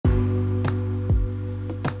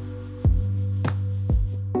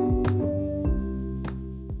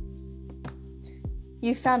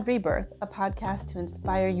You found Rebirth, a podcast to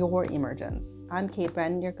inspire your emergence. I'm Kate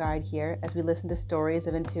Brennan, your guide here, as we listen to stories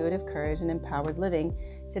of intuitive courage and empowered living.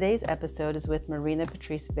 Today's episode is with Marina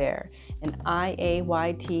Patrice Baer, an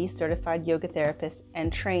IAYT certified yoga therapist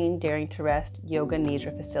and trained Daring to Rest yoga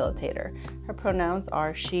nidra facilitator. Her pronouns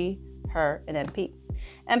are she, her, and MP.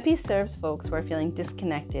 MP serves folks who are feeling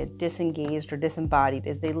disconnected, disengaged, or disembodied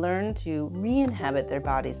as they learn to re-inhabit their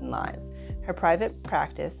bodies and lives. Her private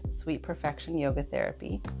practice, Sweet Perfection Yoga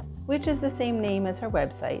Therapy, which is the same name as her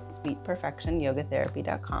website,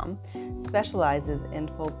 sweetperfectionyogatherapy.com, specializes in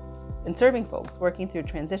serving folks working through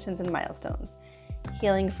transitions and milestones,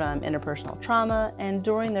 healing from interpersonal trauma, and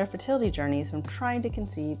during their fertility journeys from trying to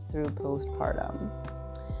conceive through postpartum.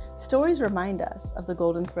 Stories remind us of the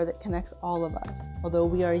golden thread that connects all of us. Although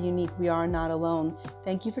we are unique, we are not alone.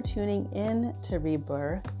 Thank you for tuning in to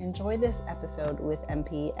Rebirth. Enjoy this episode with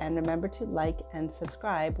MP, and remember to like and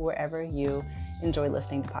subscribe wherever you enjoy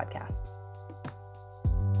listening to podcasts.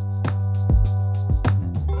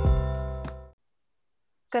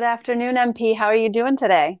 Good afternoon, MP. How are you doing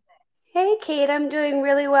today? Hey, Kate, I'm doing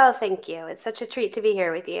really well, thank you. It's such a treat to be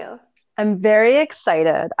here with you. I'm very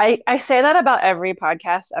excited. I say that about every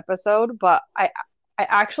podcast episode, but I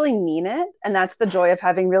actually mean it. And that's the joy of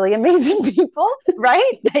having really amazing people,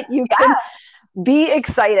 right? That you can be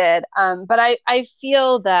excited. But I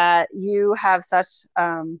feel that you have such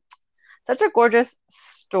a gorgeous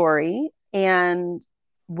story and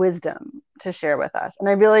wisdom to share with us. And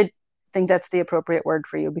I really think that's the appropriate word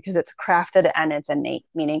for you because it's crafted and it's innate,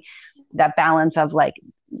 meaning that balance of like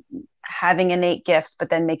having innate gifts, but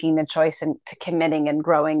then making the choice and to committing and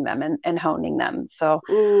growing them and honing them. So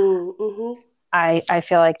I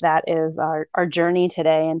feel like that is our journey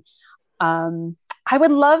today. And I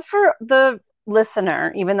would love for the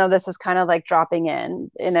listener, even though this is kind of like dropping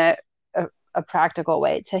in a practical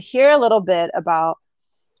way, to hear a little bit about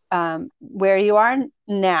where you are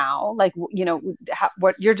now, like, you know,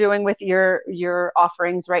 what you're doing with your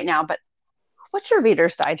offerings right now, but what's your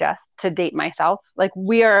Reader's Digest, to date myself? Like,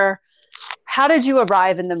 how did you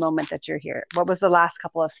arrive in the moment that you're here? What was the last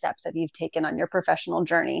couple of steps that you've taken on your professional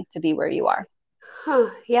journey to be where you are?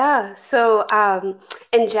 Yeah. So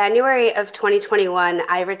in January of 2021,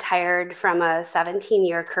 I retired from a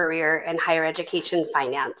 17-year career in higher education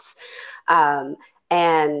finance. And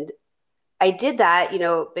I did that,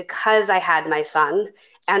 because I had my son.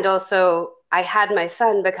 And also, I had my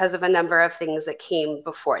son because of a number of things that came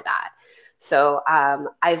before that. So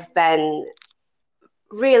I've been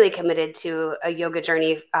really committed to a yoga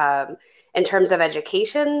journey in terms of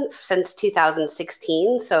education since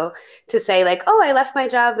 2016. So to say like, oh, I left my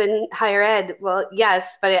job in higher ed. Well,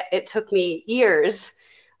 yes, but it took me years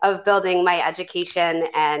of building my education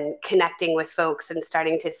and connecting with folks and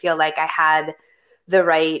starting to feel like I had the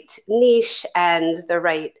right niche and the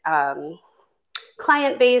right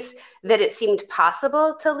client base that it seemed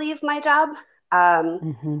possible to leave my job.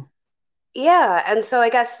 Yeah. And so I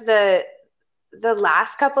guess the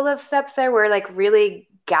last couple of steps there were like really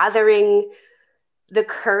gathering the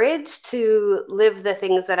courage to live the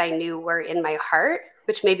things that I knew were in my heart,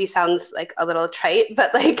 which maybe sounds like a little trite,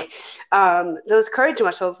 but like those courage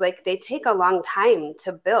muscles, like they take a long time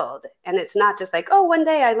to build. And it's not just like, oh, one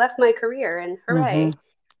day I left my career and hooray.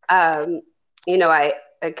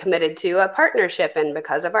 I committed to a partnership, and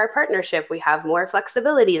because of our partnership, we have more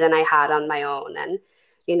flexibility than I had on my own. And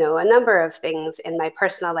a number of things in my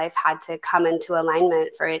personal life had to come into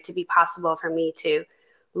alignment for it to be possible for me to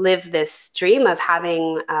live this dream of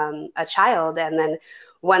having a child. And then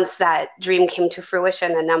once that dream came to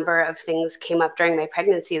fruition, a number of things came up during my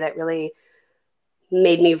pregnancy that really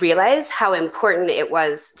made me realize how important it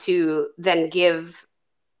was to then give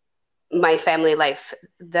my family life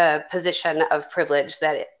the position of privilege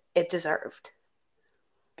that it deserved.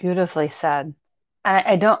 Beautifully said.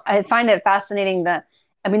 I find it fascinating that,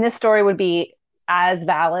 this story would be as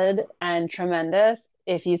valid and tremendous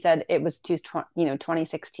if you said it was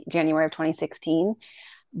 2016, January of 2016.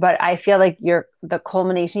 But I feel like the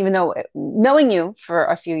culmination, even though knowing you for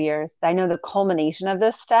a few years, I know the culmination of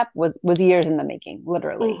this step was years in the making,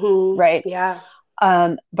 literally. Right. Yeah.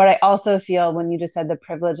 But I also feel when you just said the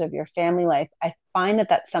privilege of your family life, I find that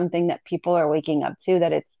that's something that people are waking up to,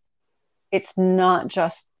 that it's not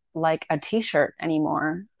just like a t-shirt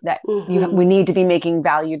anymore, that we need to be making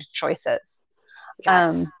valued choices.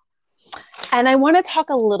 Yes. And I want to talk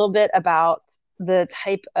a little bit about the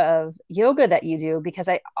type of yoga that you do, because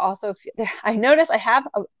I notice I have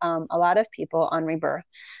a lot of people on Rebirth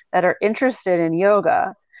that are interested in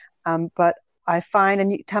yoga, but I find,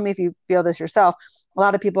 and you tell me if you feel this yourself, a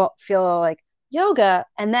lot of people feel like yoga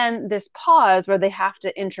and then this pause where they have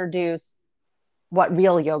to introduce what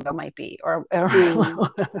real yoga might be, or Mm.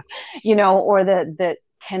 or the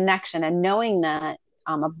connection, and knowing that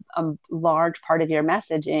a large part of your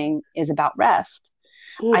messaging is about rest.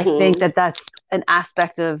 I think Mm-hmm. that that's an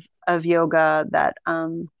aspect of yoga that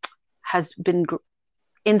has been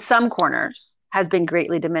in some corners has been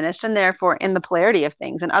greatly diminished, and therefore in the polarity of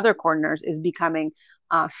things in other corners is becoming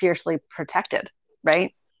fiercely protected,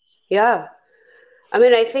 right? Yeah. I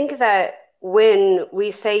mean, I think that when we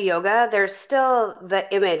say yoga, there's still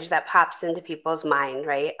the image that pops into people's mind,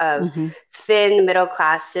 right? Of Mm-hmm. thin, middle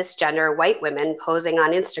class, cisgender white women posing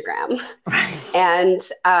on Instagram. Right. And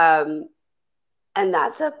and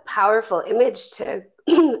that's a powerful image to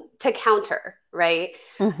to counter, right?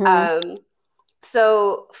 Mm-hmm. Um,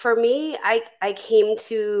 so for me, I came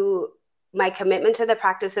to my commitment to the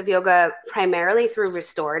practice of yoga primarily through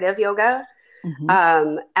restorative yoga.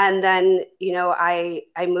 Mm-hmm. And then,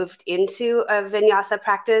 I moved into a vinyasa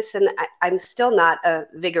practice, and I'm still not a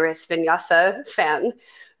vigorous vinyasa fan,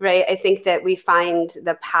 right? I think that we find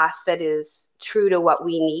the path that is true to what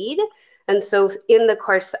we need. And so, in the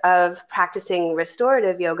course of practicing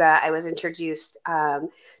restorative yoga, I was introduced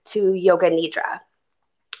to Yoga Nidra.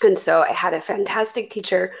 And so I had a fantastic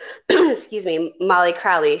teacher, excuse me, Molly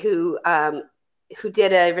Crowley, who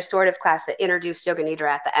did a restorative class that introduced Yoga Nidra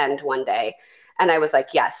at the end one day. And I was like,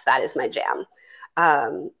 yes, that is my jam.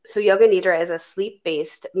 So Yoga Nidra is a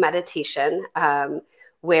sleep-based meditation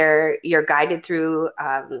where you're guided through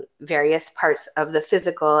various parts of the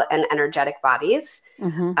physical and energetic bodies.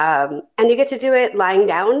 Mm-hmm. And you get to do it lying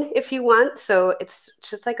down if you want. So it's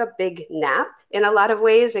just like a big nap in a lot of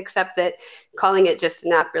ways, except that calling it just a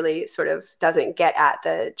nap really sort of doesn't get at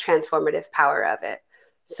the transformative power of it.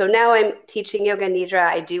 So now I'm teaching Yoga Nidra.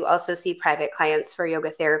 I do also see private clients for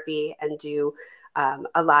yoga therapy and do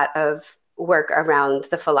a lot of work around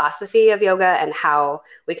the philosophy of yoga and how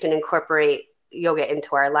we can incorporate yoga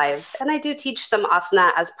into our lives. And I do teach some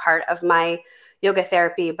asana as part of my yoga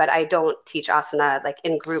therapy, but I don't teach asana like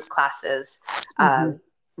in group classes. Mm-hmm.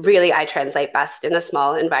 Really, I translate best in a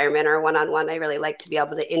small environment or one-on-one. I really like to be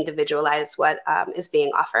able to individualize what is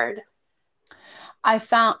being offered. I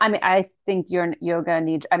think your yoga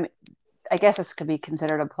needs, I guess this could be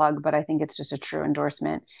considered a plug, but I think it's just a true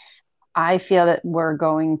endorsement. I feel that we're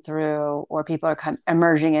going through, or people are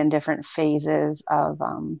emerging in different phases of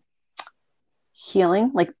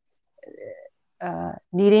healing, like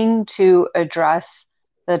needing to address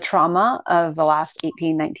the trauma of the last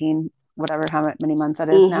 18, 19, whatever, how many months that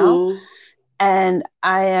is now. Mm-hmm. And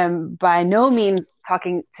I am by no means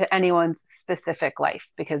talking to anyone's specific life,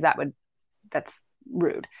 because that's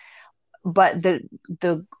rude. But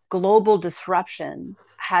the global disruption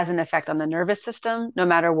has an effect on the nervous system, no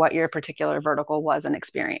matter what your particular vertical was and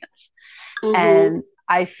experience. Mm-hmm. And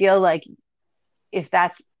I feel like if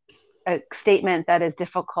that's a statement that is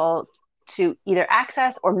difficult to either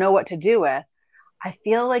access or know what to do with, I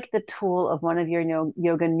feel like the tool of one of your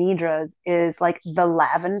yoga nidras is like the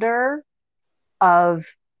lavender of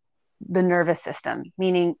the nervous system.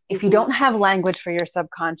 Meaning, if you Mm-hmm. don't have language for your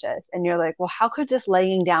subconscious and you're like, well, how could just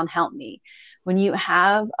laying down help me? When you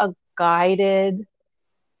have a guided,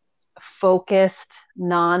 focused,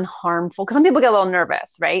 non-harmful, because some people get a little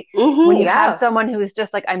nervous, right? When Mm-hmm. you have Yeah. someone who's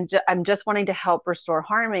just like, I'm just wanting to help restore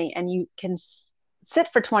harmony, and you can sit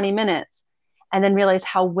for 20 minutes and then realize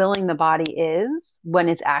how willing the body is when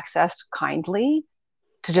it's accessed kindly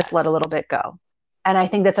to just let a Yes. little bit go. And I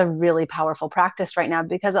think that's a really powerful practice right now,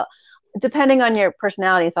 because depending on your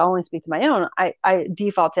personality, so I only speak to my own, I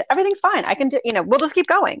default to everything's fine. I can do, we'll just keep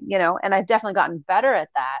going, and I've definitely gotten better at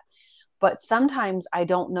that. But sometimes I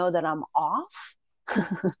don't know that I'm off.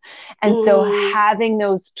 And so Mm-hmm. having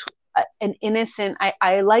an innocent,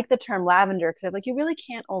 I like the term lavender, because I'm like, you really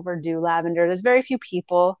can't overdo lavender. There's very few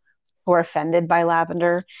people who are offended by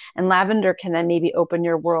lavender, and lavender can then maybe open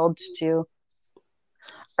your world to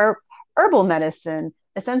herbal medicine,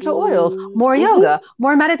 essential oils, more Mm-hmm. yoga,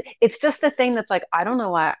 more meditation. It's just the thing that's like, I don't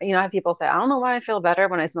know why, I have people say, I don't know why I feel better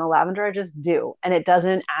when I smell lavender. I just do. And it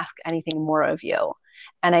doesn't ask anything more of you.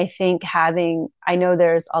 And I think I know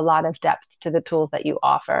there's a lot of depth to the tools that you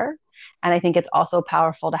offer. And I think it's also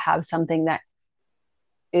powerful to have something that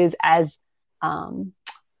is as, um,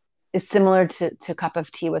 is similar to a cup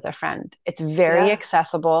of tea with a friend. It's very Yeah.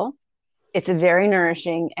 accessible, it's very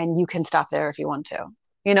nourishing, and you can stop there if you want to.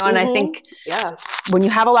 And I Mm-hmm. think Yeah. when you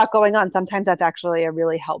have a lot going on, sometimes that's actually a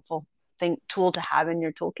really helpful tool to have in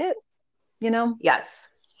your toolkit, you know?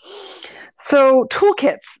 Yes. So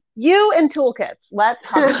toolkits, you and toolkits, let's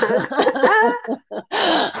talk.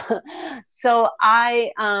 So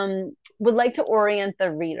I would like to orient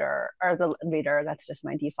the reader, or the reader, that's just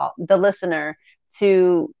my default, the listener,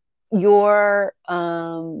 to your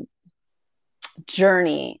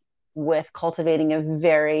journey with cultivating a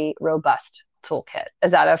very robust toolkit.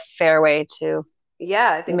 Is that a fair way to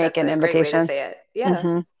Yeah, I think make that's an a great way to invitation? say it. Yeah.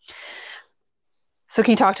 Mm-hmm. So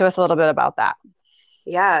can you talk to us a little bit about that?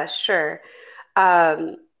 Yeah, sure.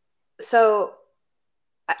 Um, so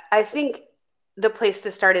I think the place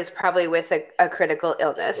to start is probably with a critical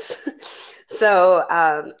illness.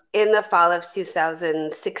 So, in the fall of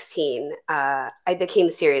 2016, I became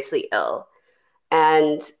seriously ill,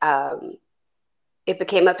 and it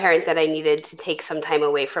became apparent that I needed to take some time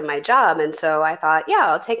away from my job. And so I thought, yeah,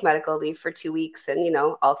 I'll take medical leave for 2 weeks, and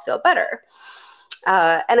I'll feel better.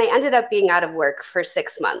 And I ended up being out of work for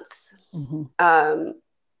 6 months, Mm-hmm. um,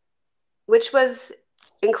 which was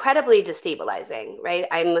incredibly destabilizing, right?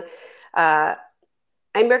 Uh,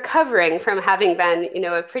 I'm recovering from having been,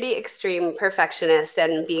 a pretty extreme perfectionist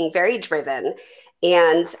and being very driven.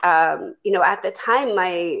 And at the time,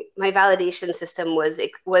 my validation system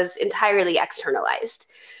was entirely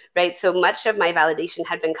externalized, right? So much of my validation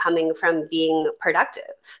had been coming from being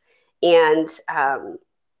productive, and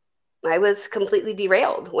I was completely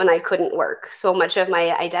derailed when I couldn't work. So much of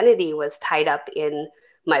my identity was tied up in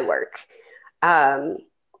my work. Um,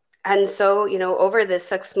 and so, over this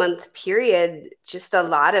 6 month period, just a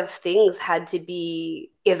lot of things had to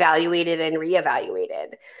be evaluated and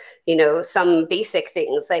reevaluated. Some basic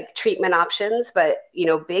things like treatment options, but,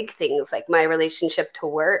 big things like my relationship to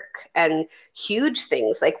work, and huge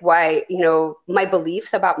things like why, my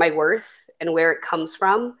beliefs about my worth and where it comes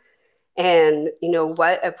from, and,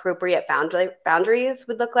 what appropriate boundaries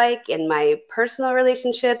would look like in my personal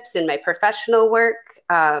relationships, in my professional work.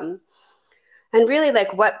 And really,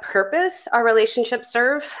 like, what purpose our relationships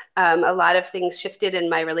serve. A lot of things shifted in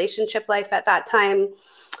my relationship life at that time.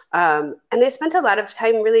 And I spent a lot of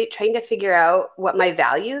time really trying to figure out what my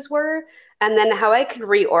values were, and then how I could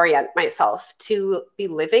reorient myself to be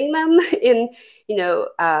living them in, you know,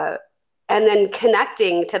 uh, and then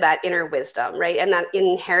connecting to that inner wisdom, right? And that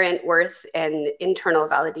inherent worth and internal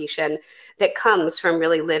validation that comes from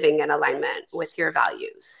really living in alignment with your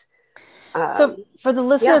values. So for the Yeah.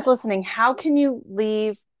 listeners listening, how can you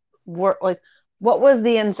leave work? Like, what was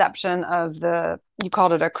the inception of you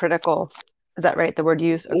called it a critical, is that right? The word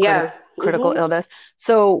used, Yeah. critical Hmm. illness.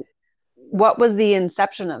 So what was the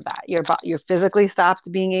inception of that? You're physically stopped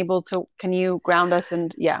being able to, can you ground us?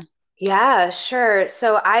 And yeah. Yeah, sure.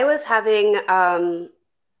 So I was having an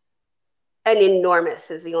enormous,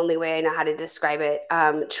 is the only way I know how to describe it,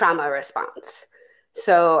 trauma response.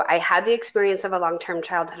 So I had the experience of a long-term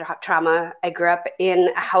childhood trauma. I grew up in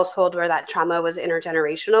a household where that trauma was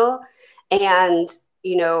intergenerational. And,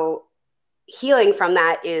 you know, healing from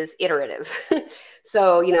that is iterative.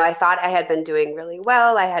 So, I thought I had been doing really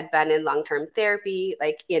well. I had been in long term therapy.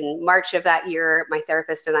 Like in March of that year, my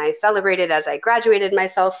therapist and I celebrated as I graduated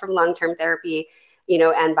myself from long term therapy,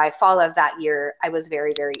 and by fall of that year, I was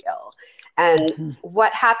very, very ill. And Mm-hmm.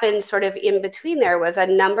 what happened sort of in between there was a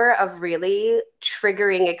number of really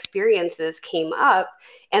triggering experiences came up,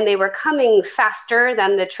 and they were coming faster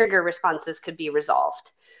than the trigger responses could be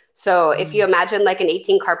resolved. So if you imagine like an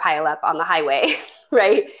 18-car pileup on the highway,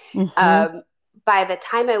 right? Mm-hmm. Um, by the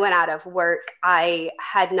time I went out of work, I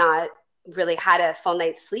had not really had a full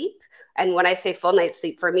night's sleep. And when I say full night's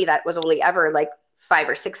sleep, for me, that was only ever like 5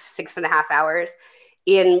 or 6.5 hours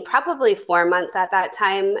in probably 4 months at that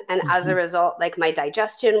time. And as Mm-hmm. a result, like my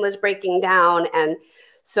digestion was breaking down. And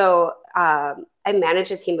so I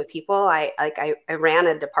managed a team of people. I ran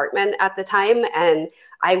a department at the time, and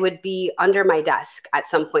I would be under my desk at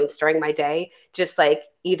some points during my day, just like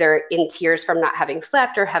either in tears from not having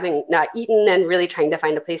slept or having not eaten, and really trying to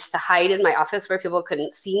find a place to hide in my office where people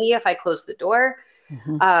couldn't see me if I closed the door.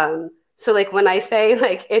 Mm-hmm. So like when I say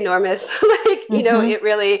like enormous, like,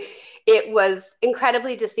 Mm-hmm. it was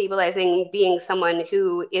incredibly destabilizing being someone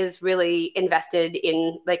who is really invested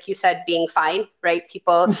in, like you said, being fine, right?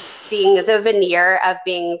 People seeing the veneer of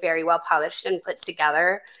being very well polished and put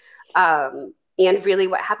together. And really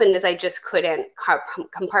what happened is I just couldn't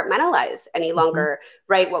compartmentalize any Mm-hmm. longer,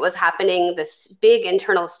 right? What was happening, this big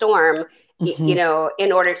internal storm, Mm-hmm.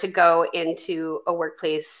 in order to go into a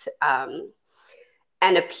workplace,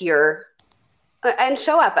 and appear and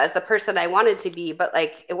show up as the person I wanted to be. But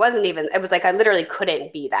like, it was like I literally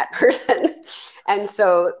couldn't be that person. And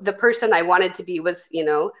so the person I wanted to be was,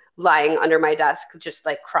 lying under my desk, just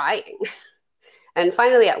like crying. And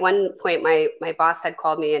finally, at one point, my boss had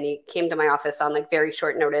called me, and he came to my office on like very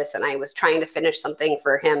short notice, and I was trying to finish something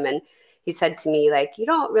for him. And he said to me, like, you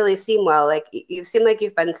don't really seem well. Like, you seem like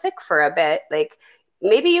you've been sick for a bit. Like,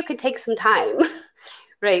 maybe you could take some time.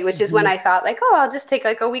 Right. Which is when Mm-hmm. I thought, like, oh, I'll just take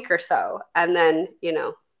like a week or so. And then,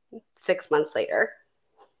 6 months later.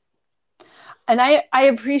 And I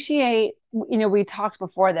appreciate, we talked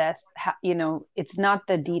before this, it's not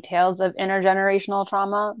the details of intergenerational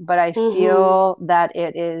trauma, but I Mm-hmm. feel that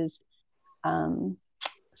it is,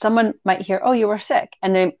 someone might hear, oh, you were sick.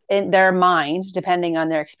 And they, in their mind, depending on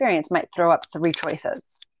their experience, might throw up three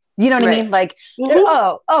choices. You know what I Right. mean? Like,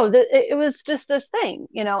 Mm-hmm. it was just this thing,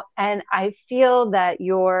 and I feel that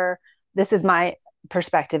this is my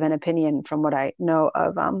perspective and opinion from what I know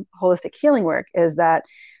of holistic healing work, is that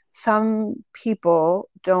some people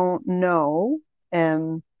don't know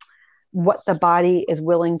um, what the body is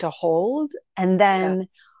willing to hold, and Yeah. then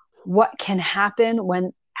what can happen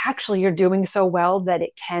when actually you're doing so well that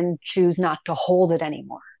it can choose not to hold it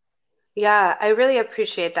anymore. Yeah, I really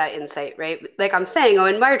appreciate that insight, right? Like I'm saying, oh,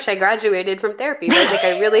 in March I graduated from therapy, right? Like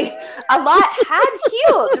I really, a lot had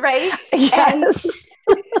healed, right? And Yes.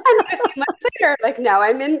 and then a few months later, like now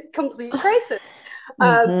I'm in complete crisis.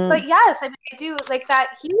 Mm-hmm. But yes, I mean, I do like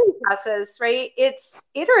that healing process, right? It's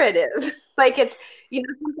iterative. Like it's,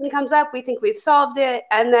 something comes up, we think we've solved it,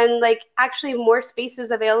 and then like actually more space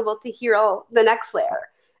is available to heal the next layer.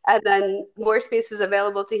 And then more space is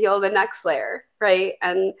available to heal the next layer, right?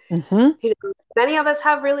 And Mm-hmm. many of us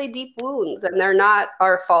have really deep wounds and they're not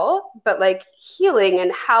our fault, but like healing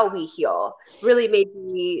and how we heal really may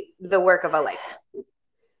be the work of a life.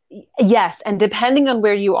 Yes, and depending on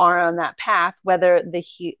where you are on that path, whether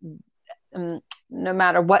no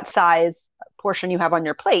matter what size portion you have on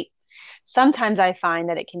your plate, sometimes I find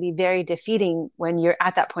that it can be very defeating when you're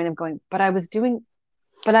at that point of going, but I was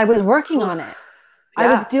working on it. I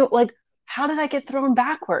was Yeah. doing, like, how did I get thrown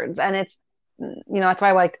backwards? And it's, that's why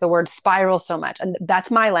I like the word spiral so much. And that's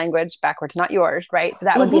my language, backwards, not yours, right?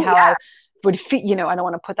 That would be Mm-hmm. how Yeah. I would feel, I don't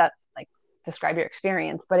want to put that, like, describe your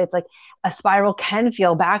experience, but it's like a spiral can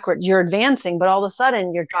feel backwards. You're advancing, but all of a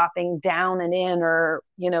sudden you're dropping down and in, or,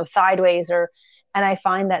 sideways, and I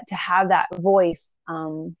find that to have that voice,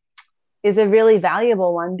 is a really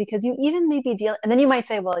valuable one, because you even maybe deal, and then you might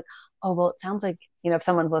say, well, like, oh, well, it sounds like, if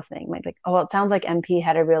someone's listening, might be like, oh, well, it sounds like MP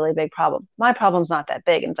had a really big problem. My problem's not that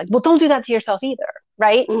big. And it's like, well, don't do that to yourself either.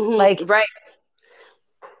 Right. Mm-hmm. Like, Right.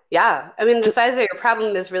 Yeah. I mean, the size of your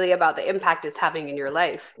problem is really about the impact it's having in your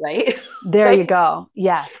life, right? there you Like, go.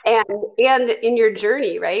 Yes. and in your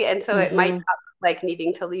journey, right? And so it might Mm-hmm. not look like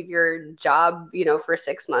needing to leave your job, for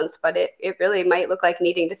 6 months, but it really might look like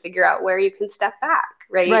needing to figure out where you can step back,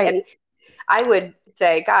 right? Right. And I would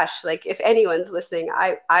say, gosh, like if anyone's listening,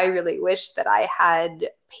 I really wish that I had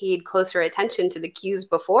paid closer attention to the cues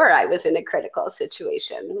before I was in a critical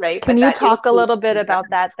situation, right? Can But you that talk a instinct little bit is there. about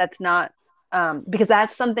that? That's not, because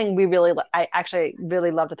that's something I actually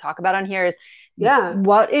really love to talk about on here, is Yeah.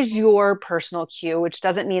 what is your personal cue, which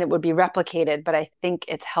doesn't mean it would be replicated, but I think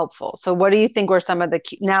it's helpful. So what do you think were some of the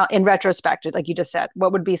now in retrospect, like you just said,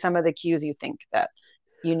 what would be some of the cues you think that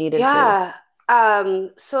you needed to? Yeah.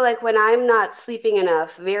 So like when I'm not sleeping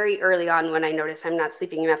enough, very early on when I notice I'm not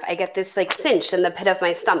sleeping enough, I get this like cinch in the pit of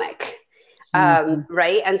my stomach. Mm-hmm.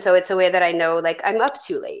 Right. And so it's a way that I know like I'm up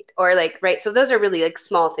too late or like, right. So those are really like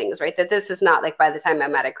small things, right? That this is not like by the time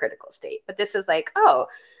I'm at a critical state, but this is like, oh,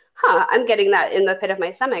 I'm getting that in the pit of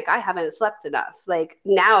my stomach. I haven't slept enough. Like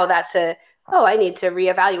now that's oh, I need to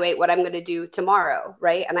reevaluate what I'm going to do tomorrow,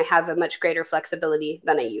 right? And I have a much greater flexibility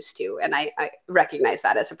than I used to. And I recognize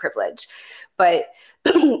that as a privilege. But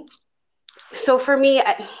so for me,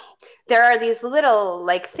 there are these little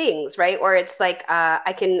like things, right? Or it's like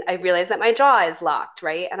I realize that my jaw is locked,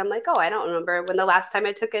 right? And I'm like, oh, I don't remember when the last time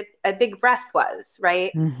I took a big breath was,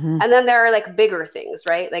 right? Mm-hmm. And then there are like bigger things,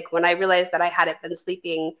 right? Like when I realized that I hadn't been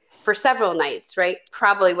sleeping for several nights, right?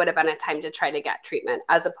 Probably would have been a time to try to get treatment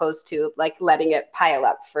as opposed to like letting it pile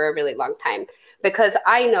up for a really long time. Because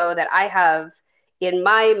I know that I have in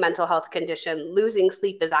my mental health condition, losing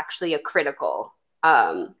sleep is actually a critical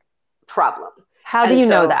problem. How do And you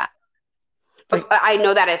know so that? I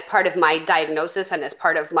know that as part of my diagnosis and as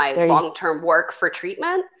part of my There you long-term work for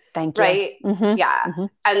treatment, Thank you. right? Yeah. Mm-hmm. Mm-hmm.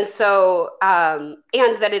 And so, and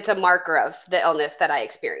that it's a marker of the illness that I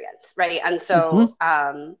experience, right? And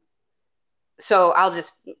Mm-hmm. so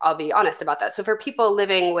I'll be honest about that. So for people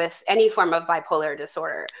living with any form of bipolar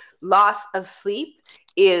disorder, loss of sleep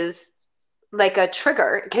is like a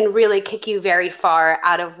trigger, it can really kick you very far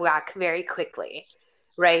out of whack very quickly.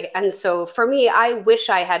 Right. And so for me, I wish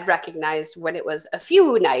I had recognized when it was a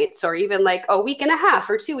few nights or even like a week and a half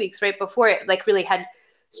or 2 weeks right before it like really had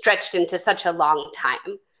stretched into such a long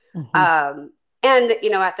time. Mm-hmm. And,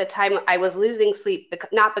 at the time I was losing sleep,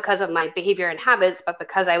 not because of my behavior and habits, but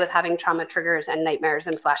because I was having trauma triggers and nightmares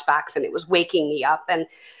and flashbacks and it was waking me up. And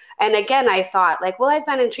again, I thought like, well, I've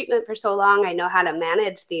been in treatment for so long. I know how to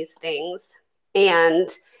manage these things. And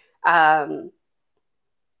um,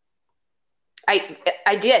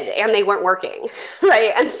 I did, and they weren't working,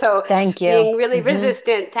 right? And so Thank you. being really Mm-hmm.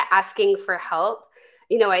 resistant to asking for help,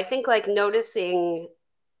 I think like noticing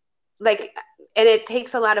like and it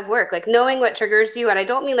takes a lot of work, like knowing what triggers you. And I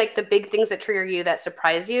don't mean like the big things that trigger you that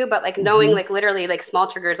surprise you, but like knowing Mm-hmm. like literally like small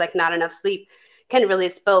triggers like not enough sleep can really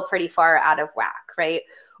spill pretty far out of whack, right?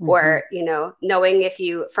 Mm-hmm. Or knowing if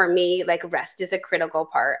you for me like rest is a critical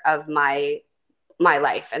part of my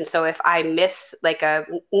life. And so if I miss like a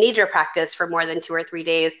nidra practice for more than 2 or 3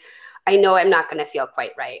 days, I know I'm not going to feel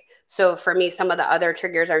quite right. So for me, some of the other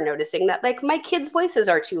triggers are noticing that like my kids' voices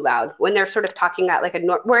are too loud when they're sort of talking at like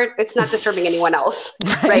where it's not disturbing anyone else,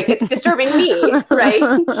 right? Right. It's disturbing me, right?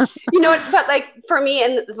 But like for me,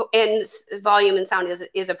 and volume and sound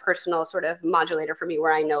is a personal sort of modulator for me,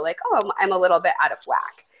 where I know like, oh, I'm a little bit out of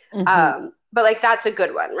whack. Mm-hmm. But like that's a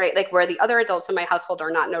good one, right? Like where the other adults in my household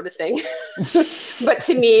are not noticing, but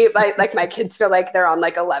to me, like my kids feel like they're on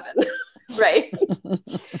like 11, right?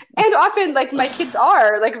 And often like my kids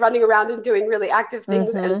are like running around and doing really active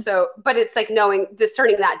things, and Mm-hmm. so but it's like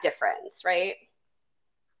discerning that difference, right?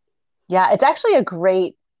 Yeah, it's actually a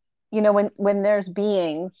great, when there's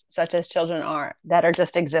beings such as children are that are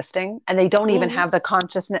just existing and they don't even Mm-hmm. have the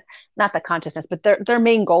consciousness, not the consciousness, but their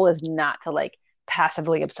main goal is not to like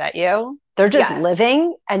passively upset you. They're just Yes,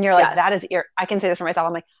 living and you're like, that yes, is I can say this for myself.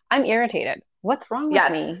 I'm like, I'm irritated. What's wrong with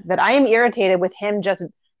yes, me that I am irritated with him just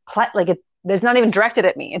like there's not even directed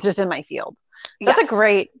at me. It's just in my field. So yes,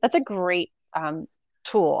 that's a great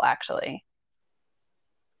tool actually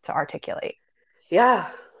to articulate. yeah.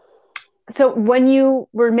 So when you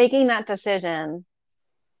were making that decision,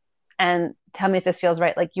 and tell me if this feels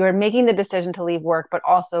right, like you were making the decision to leave work, but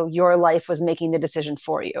also your life was making the decision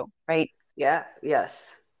for you, right? Yeah,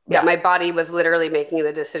 yes. Yeah, Yeah. my body was literally making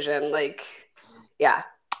the decision. Like, yeah,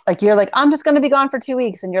 Like you're like, I'm just going to be gone for 2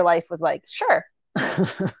 weeks. And your life was like, sure.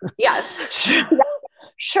 yes.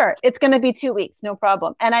 Sure. It's going to be 2 weeks. No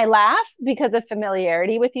problem. And I laugh because of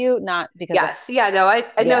familiarity with you, not because of, Yes. Yeah, no, I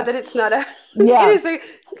know yeah. that it's not it Yeah. is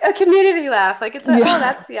a community laugh. Like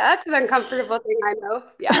Yeah. that's an uncomfortable thing, I know.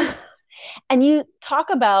 Yeah. And you talk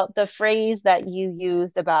about the phrase that you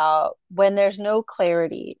used about when there's no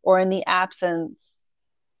clarity or in the absence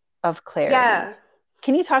of clarity. Yeah.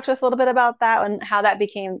 Can you talk to us a little bit about that and how that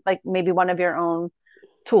became like maybe one of your own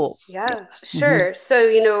tools? Yeah, Mm-hmm. sure.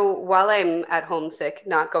 So, while I'm at home sick,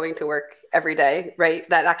 not going to work every day, right,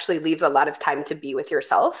 that actually leaves a lot of time to be with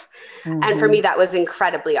yourself. And for Mm-hmm. me, that was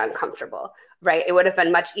incredibly uncomfortable, right? It would have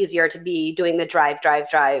been much easier to be doing the drive, drive,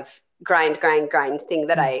 drive, grind, grind, grind thing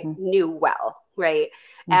that I Mm-hmm. knew well, right?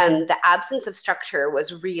 Mm-hmm. And the absence of structure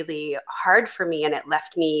was really hard for me. And it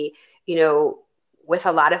left me, you know, with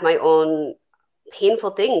a lot of my own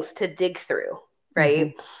painful things to dig through, Mm-hmm.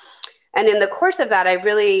 right? And in the course of that, I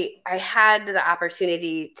had the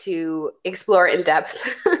opportunity to explore in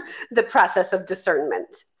depth the process of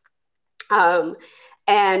discernment. Um,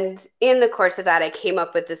 and in the course of that, I came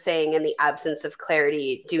up with the saying, in the absence of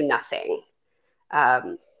clarity, do nothing,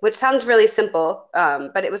 which sounds really simple,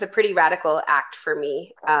 but it was a pretty radical act for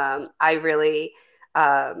me. I really,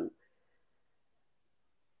 um,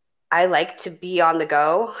 I like to be on the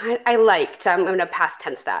go. I'm going to past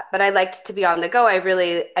tense that, but I liked to be on the go.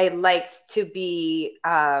 I liked to be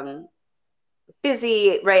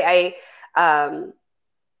busy, right?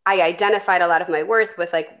 I identified a lot of my worth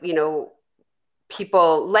with like,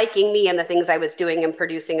 people liking me and the things I was doing and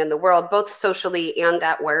producing in the world, both socially and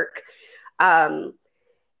at work. Um,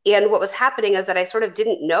 and what was happening is that I sort of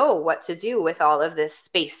didn't know what to do with all of this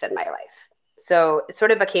space in my life. So it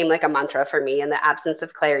sort of became like a mantra for me: in the absence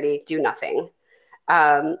of clarity, do nothing.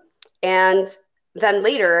 Um, and then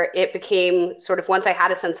later it became sort of, once I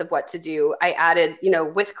had a sense of what to do, I added,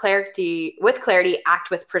 with clarity,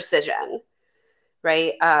 act with precision,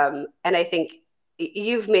 right? And I think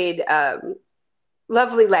you've made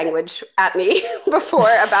lovely language at me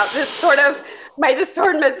before about this sort of my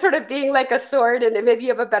discernment sort of being like a sword, and maybe you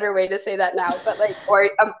have a better way to say that now, but like, or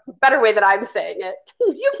a better way that I'm saying it.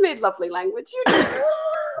 You've made lovely language. You do it.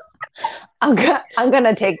 I'm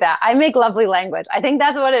gonna take that. I make lovely language. I think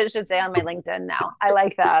that's what it should say on my LinkedIn now. I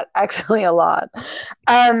like that actually a lot.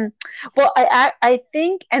 Um, well, I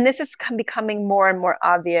think, and this is becoming more and more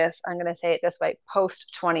obvious. I'm gonna say it this way: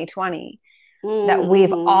 post 2020, that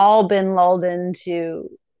we've Mm-hmm. all been lulled into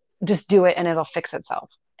just do it and it'll fix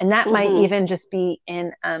itself. And that might Mm-hmm. even just be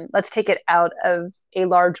in, let's take it out of a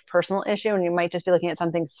large personal issue. And you might just be looking at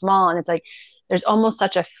something small. And it's like, there's almost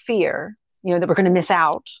such a fear, that we're going to miss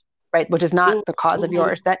out, right? Which is not the cause of Mm-hmm.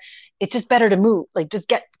 yours, that it's just better to move, like just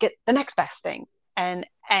get the next best thing. And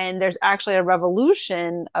And there's actually a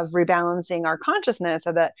revolution of rebalancing our consciousness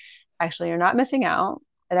so that actually you're not missing out.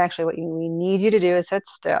 And actually we need you to do is sit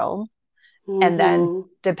still. And then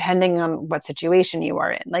depending on what situation you are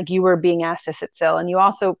in, like you were being asked to sit still, and you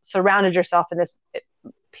also surrounded yourself in this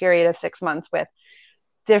period of 6 months with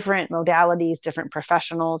different modalities, different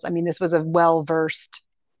professionals. I mean, this was a well-versed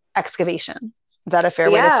excavation. Is that a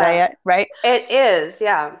fair way to say it? Right? It is.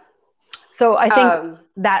 Yeah. So I think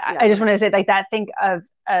I just want to say like that, think of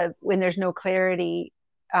when there's no clarity,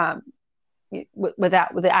 with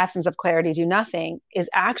the absence of clarity, do nothing is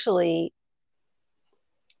actually,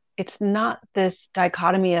 it's not this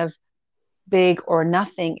dichotomy of big or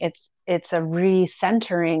nothing. It's a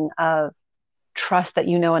recentering of trust that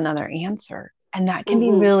you know another answer. And that can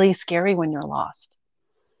be really scary when you're lost.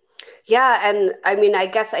 Yeah. And I mean, I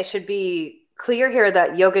guess I should be clear here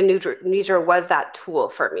that Yoga Nidra was that tool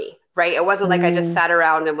for me, right? It wasn't like I just sat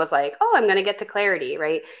around and was like, oh, I'm going to get to clarity,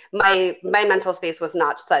 right? My mental space was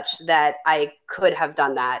not such that I could have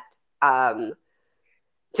done that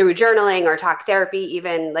through journaling or talk therapy,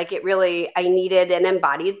 even. Like, it really, I needed an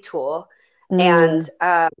embodied tool. And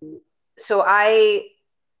so I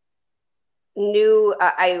knew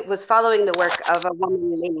I was following the work of a woman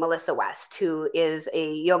named Melissa West, who is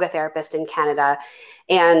a yoga therapist in Canada.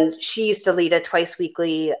 And she used to lead a twice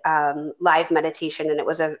weekly live meditation. And it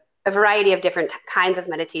was a variety of different kinds of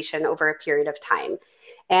meditation over a period of time.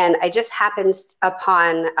 And I just happened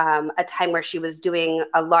upon a time where she was doing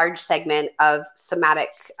a large segment of somatic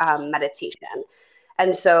meditation.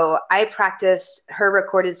 And so I practiced her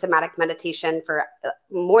recorded somatic meditation for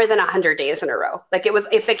more than 100 days in a row. Like,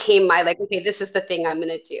 it became my, like, okay, this is the thing I'm going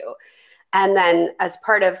to do. And then as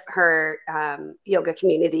part of her yoga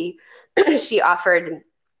community, she offered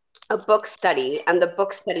a book study. And the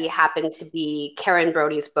book study happened to be Karen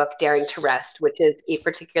Brody's book, Daring to Rest, which is a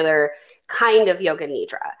particular kind of yoga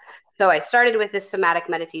nidra. So I started with this somatic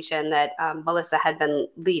meditation that Melissa had been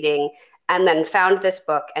leading, and then found this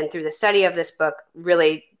book, and through the study of this book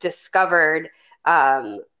really discovered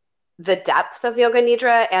the depth of yoga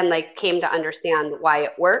nidra, and like came to understand why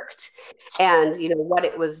it worked, and what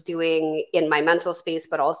it was doing in my mental space,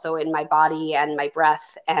 but also in my body and my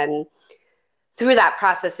breath. And through that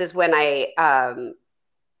process is when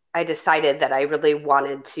I decided that I really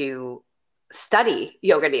wanted to study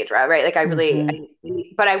yoga nidra, right? Like, I really,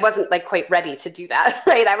 but I wasn't like quite ready to do that,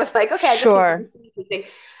 right? I was like, okay, I just need to do.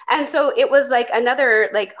 And so it was like another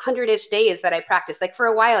like 100-ish days that I practiced. Like, for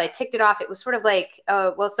a while I ticked it off. It was sort of like,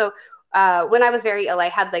 when I was very ill, I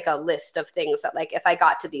had like a list of things that, like, if I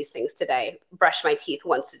got to these things today, brush my teeth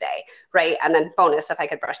once a day, right? And then bonus, if I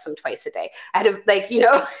could brush them twice a day. I had to, like,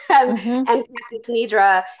 and practice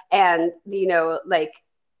nidra, and like,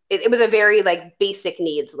 it was a very like basic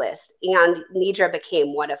needs list, and nidra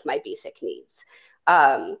became one of my basic needs.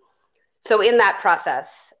 So in that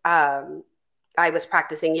process, I was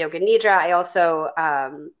practicing yoga nidra. I also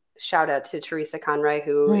shout out to Teresa Conroy,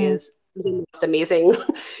 who is the most amazing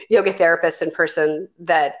yoga therapist in person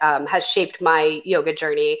that has shaped my yoga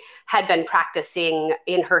journey, had been practicing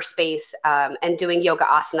in her space and doing yoga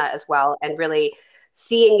asana as well, and really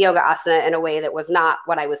seeing yoga asana in a way that was not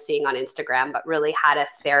what I was seeing on Instagram, but really had a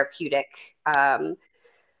therapeutic,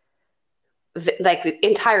 like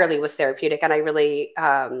entirely was therapeutic. And I really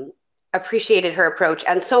appreciated her approach.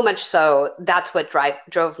 And so much so, that's what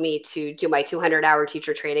drove me to do my 200-hour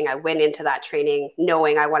teacher training. I went into that training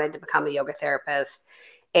knowing I wanted to become a yoga therapist,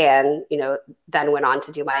 and then went on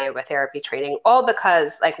to do my yoga therapy training, all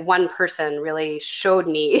because like one person really showed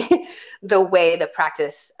me the way the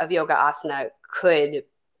practice of yoga asana could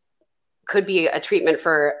be a treatment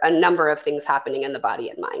for a number of things happening in the body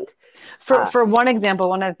and mind. For one example,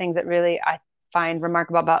 one of the things that really I find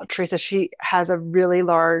remarkable about Teresa, she has a really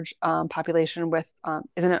large population with,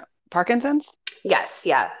 isn't it Parkinson's? Yes,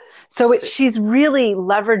 yeah. So she's really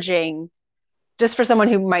leveraging, just for someone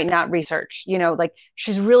who might not research, like,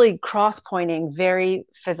 she's really cross-pointing very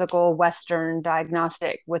physical Western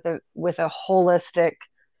diagnostic with a holistic,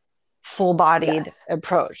 full-bodied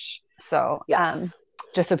approach. So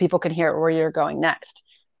just so people can hear where you're going next.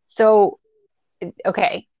 So,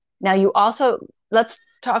 okay. Now you also, let's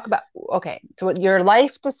talk about, okay, so your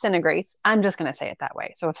life disintegrates. I'm just going to say it that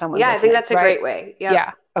way. So if someone, I think that's a great way.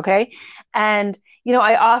 Yeah. Okay. And,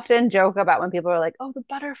 I often joke about when people are like, oh, the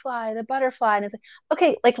butterfly. And it's like,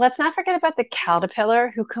 okay, like, let's not forget about the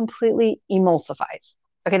caterpillar who completely emulsifies.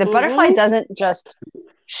 Okay. The butterfly doesn't just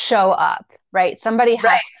show up, right? Somebody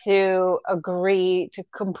has to agree to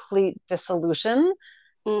complete dissolution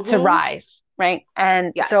to rise, right?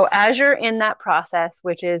 And so as you're in that process,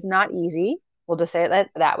 which is not easy, We'll just say it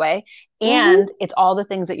that way. Mm-hmm. And it's all the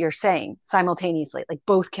things that you're saying simultaneously, like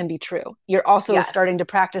both can be true. You're also Yes. starting to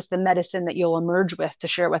practice the medicine that you'll emerge with to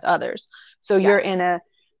share with others. So you're in Yes. a,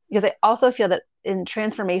 because I also feel that in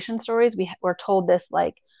transformation stories, we're told this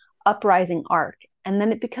like uprising arc. And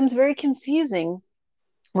then it becomes very confusing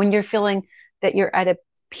when you're feeling that you're at a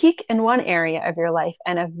peak in one area of your life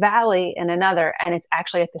and a valley in another, and it's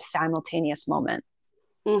actually at the simultaneous moment.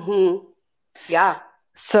 Mm-hmm. Yeah.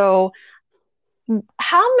 So,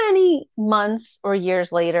 how many months or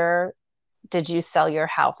years later did you sell your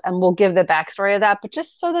house? And we'll give the backstory of that, but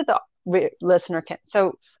just so that the listener can.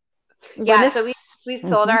 So, when Yeah. this, So we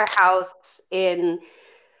sold mm-hmm. our house in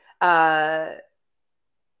uh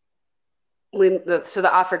so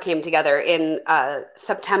the offer came together in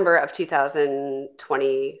September of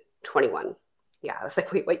 2021. Yeah, I was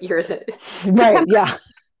like, wait, what year is it? Right, yeah.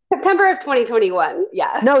 September of 2021.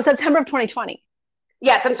 Yeah. No, September of 2020.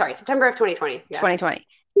 Yes, I'm sorry. September of 2020. Yeah. 2020.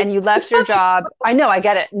 And you left your job. I know, I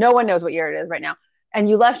get it. No one knows what year it is right now. And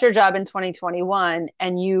you left your job in 2021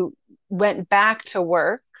 and you went back to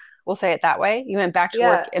work. We'll say it that way. You went back to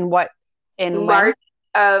work Yeah. in what, in when? March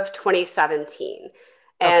of 2017.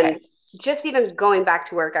 Okay. And just even going back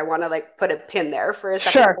to work, I want to like put a pin there for a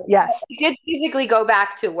second. Sure. Yes. I did physically go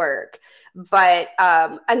back to work, but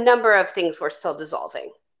a number of things were still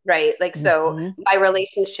dissolving, right? Like, so Mm-hmm. my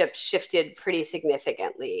relationship shifted pretty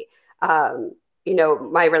significantly. Um,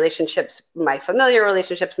 my relationships, my familiar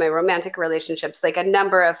relationships, my romantic relationships, like a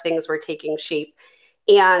number of things were taking shape.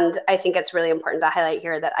 And I think it's really important to highlight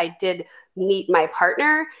here that I did meet my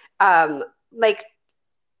partner like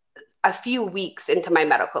a few weeks into my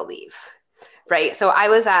medical leave, right? So I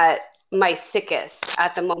was at my sickest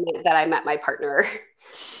at the moment that I met my partner.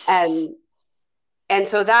 and and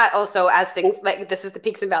so that also, as things like, this is the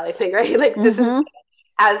peaks and valleys thing, right? Like, this is, Mm-hmm.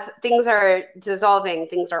 as things are dissolving,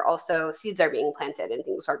 things are also, seeds are being planted and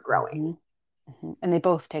things are growing. Mm-hmm. Mm-hmm. And they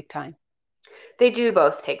both take time. They do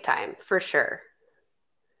both take time, for sure.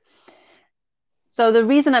 So the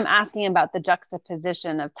reason I'm asking about the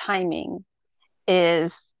juxtaposition of timing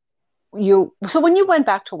is so when you went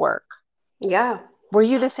back to work, Yeah. were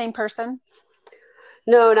you the same person?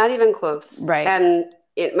 No, not even close. Right. And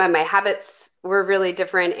my habits were really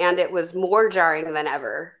different, and it was more jarring than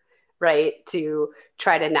ever, right? To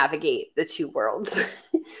try to navigate the two worlds.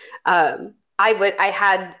 I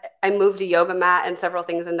moved a yoga mat and several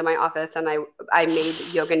things into my office, and I made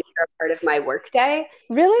yoga a part of my work day.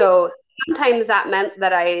 Really? So sometimes that meant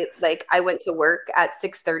that I went to work at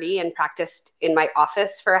 6:30 and practiced in my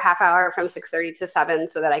office for a half hour from 6:30 to 7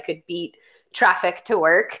 so that I could beat traffic to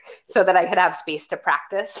work so that I could have space to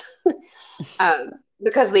practice.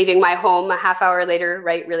 Because leaving my home a half hour later,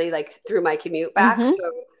 right, really like threw my commute back. Mm-hmm.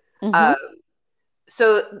 So, Mm-hmm. um,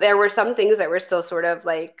 so there were some things that were still sort of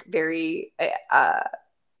like very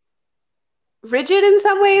rigid in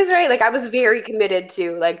some ways, right? Like, I was very committed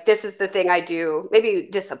to, like, this is the thing I do, maybe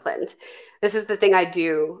disciplined. This is the thing I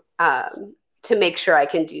do to make sure I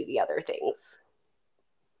can do the other things.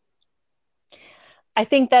 I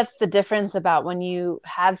think that's the difference about when you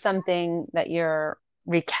have something that you're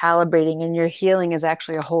recalibrating and your healing is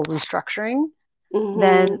actually a whole restructuring,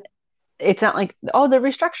 then Mm-hmm. it's not like, oh, the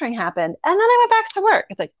restructuring happened and then I went back to work.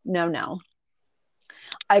 It's like, no, no.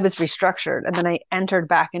 I was restructured and then I entered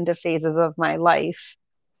back into phases of my life.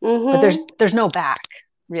 But there's Mm-hmm. there's no back,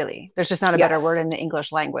 really. There's just not a better word Yes. in the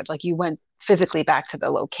English language. Like you went physically back to the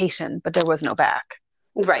location, but there was no back.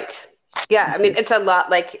 Right. Yeah, I mean, Mm-hmm. it's a lot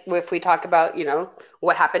like if we talk about,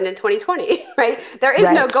 what happened in 2020, right? There is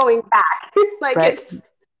no Right, going back. Like, right, it's,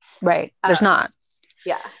 right. uh, There's not.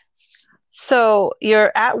 yeah. So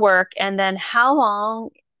you're at work, and then how long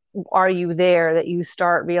are you there that you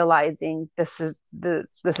start realizing this is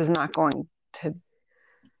not going to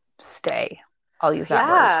stay? I'll use that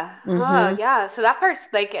word. Yeah. Mm-hmm. Yeah. So that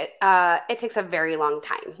part's like it takes a very long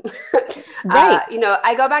time. Right.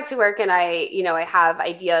 I go back to work and I have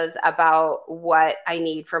ideas about what I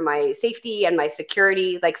need for my safety and my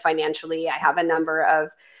security, like financially. I have a number of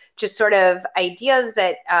just sort of ideas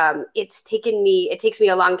that it takes me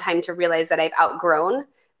a long time to realize that I've outgrown,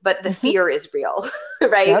 but the Mm-hmm. fear is real,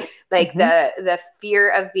 right? Yep. Like Mm-hmm. the fear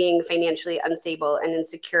of being financially unstable and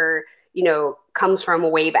insecure, comes from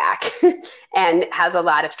way back and has a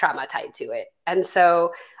lot of trauma tied to it. And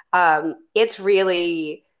so it's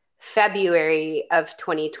really February of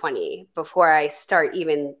 2020 before I start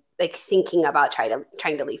even like thinking about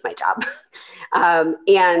trying to leave my job.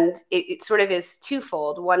 And it sort of is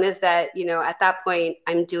twofold. One is that, at that point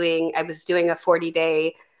I was doing a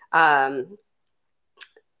 40-day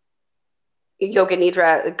Yoga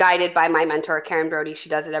Nidra guided by my mentor, Karen Brody. She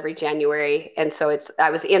does it every January. And so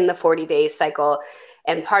I was in the 40-day cycle.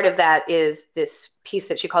 And part of that is this piece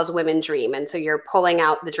that she calls Women Dream. And so you're pulling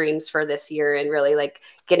out the dreams for this year and really like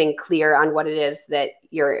getting clear on what it is that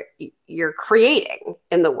you're creating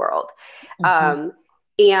in the world.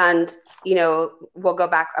 And, we'll go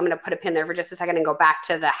back. I'm going to put a pin there for just a second and go back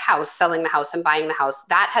to the house, selling the house and buying the house.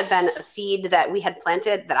 That had been a seed that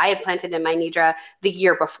I had planted in my Nidra the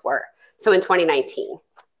year before. So in 2019.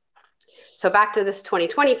 So back to this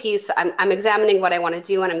 2020 piece, I'm examining what I want to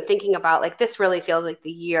do. And I'm thinking about like, this really feels like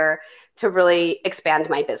the year to really expand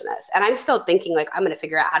my business. And I'm still thinking like, I'm going to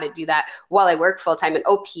figure out how to do that while I work full time. And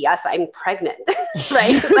OPS, I'm pregnant,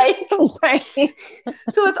 right? Right.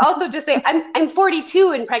 So let's also just say I'm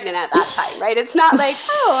 42 and pregnant at that time, right? It's not like,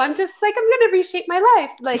 I'm just like, I'm going to reshape my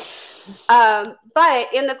life. Like,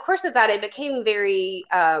 but in the course of that, I became very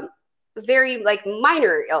like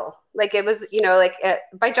minor ill. Like it was,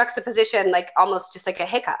 by juxtaposition, like almost just like a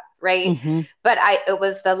hiccup. Right. But it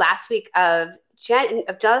was the last week of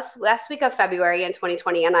February in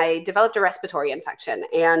 2020. And I developed a respiratory infection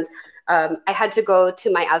and I had to go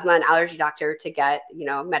to my asthma and allergy doctor to get,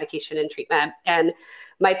 medication and treatment. And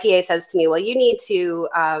my PA says to me, well, you need to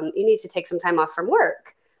take some time off from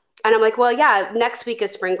work. And I'm like, well, yeah, next week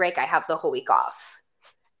is spring break. I have the whole week off.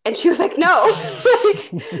 And she was like, no,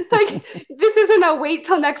 like this isn't a wait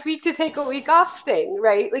till next week to take a week off thing,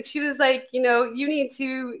 right? Like she was like, you need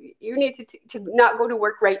to not go to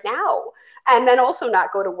work right now. And then also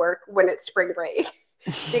not go to work when it's spring break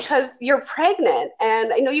because you're pregnant.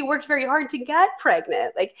 And I know you worked very hard to get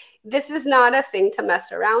pregnant. Like this is not a thing to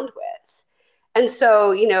mess around with. And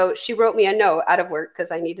so, she wrote me a note out of work because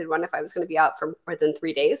I needed one if I was going to be out for more than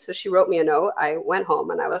 3 days. So she wrote me a note. I went home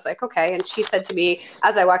and I was like, okay. And she said to me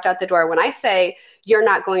as I walked out the door, when I say you're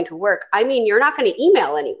not going to work, I mean, you're not going to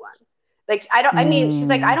email anyone. Like, she's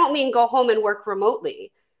like, I don't mean go home and work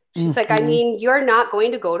remotely. She's like, I mean, you're not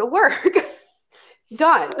going to go to work.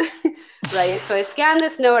 Done. Right. So I scan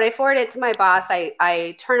this note. I forward it to my boss.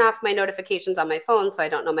 I turn off my notifications on my phone so I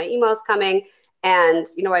don't know my email's coming. And,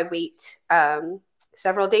 I wait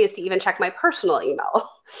several days to even check my personal email,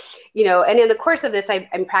 and in the course of this,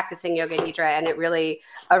 I'm practicing Yoga Nidra, and it really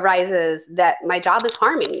arises that my job is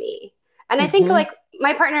harming me. And I think like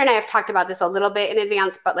my partner and I have talked about this a little bit in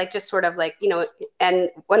advance, but like just sort of like, and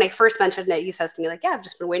when I first mentioned it, he says to me like, yeah, I've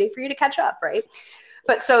just been waiting for you to catch up. Right.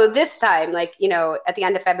 But so this time, like, at the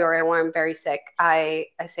end of February when I'm very sick, I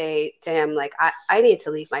say to him, like, I need to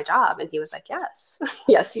leave my job. And he was like, yes,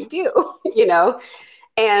 yes, you do,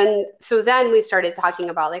 And so then we started talking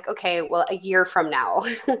about like, okay, well, a year from now,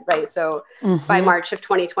 right? So by March of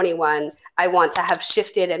 2021, I want to have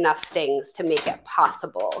shifted enough things to make it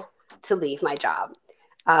possible to leave my job.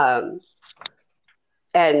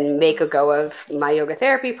 And make a go of my yoga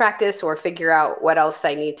therapy practice or figure out what else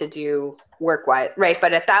I need to do work-wise, right?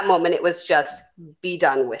 But at that moment, it was just be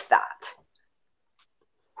done with that.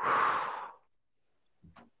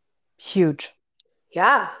 Huge.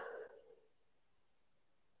 Yeah.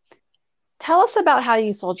 Tell us about how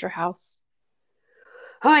you sold your house.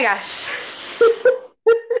 Oh my gosh.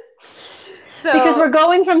 Because we're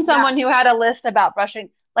going from someone who had a list about brushing,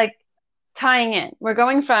 like tying in. We're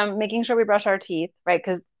going from making sure we brush our teeth, right?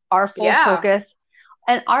 Because our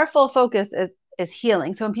full focus is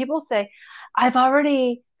healing. So when people say,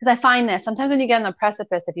 because I find this sometimes when you get on the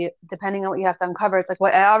precipice, depending on what you have to uncover, it's like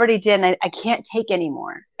what I already did and I can't take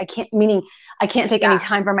anymore. I can't take any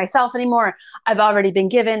time for myself anymore. I've already been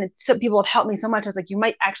given. So people have helped me so much. It's like you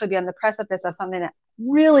might actually be on the precipice of something that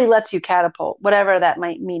really lets you catapult, whatever that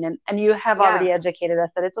might mean. And you have already educated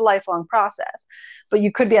us that it's a lifelong process, but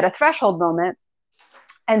you could be at a threshold moment.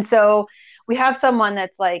 And so we have someone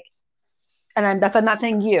that's like, and I'm not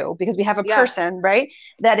saying you, because we have a person, right,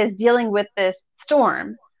 that is dealing with this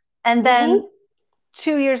storm. And then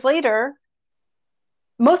 2 years later,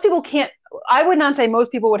 most people can't, I would not say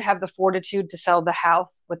most people would have the fortitude to sell the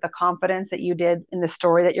house with the confidence that you did in the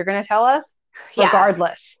story that you're going to tell us,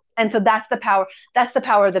 regardless. And so that's the power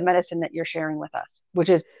of the medicine that you're sharing with us, which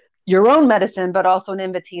is your own medicine, but also an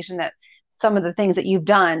invitation that some of the things that you've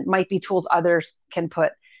done might be tools others can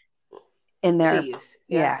put in their use.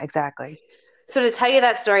 Yeah, exactly. So to tell you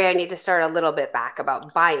that story, I need to start a little bit back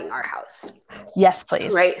about buying our house. Yes,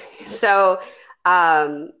 please. Right. So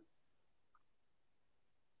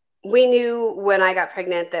we knew when I got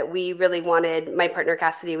pregnant that we really wanted, my partner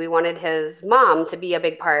Cassidy, we wanted his mom to be a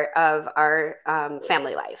big part of our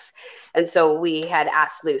family life. And so we had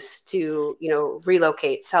asked Luce to,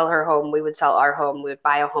 relocate, sell her home. We would sell our home. We would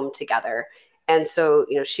buy a home together. And so,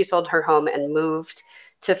 she sold her home and moved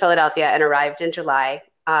to Philadelphia and arrived in July.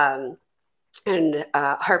 And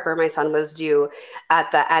Harper, my son, was due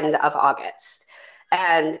at the end of August.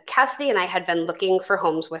 And Cassidy and I had been looking for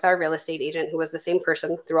homes with our real estate agent, who was the same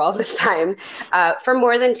person through all this time, for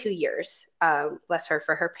more than 2 years. Bless her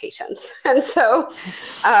for her patience. And so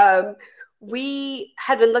we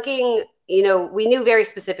had been looking, we knew very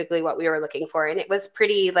specifically what we were looking for. And it was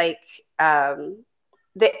pretty like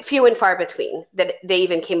few and far between that they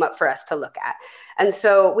even came up for us to look at. And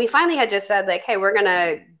so we finally had just said, like, hey, we're going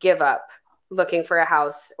to give up looking for a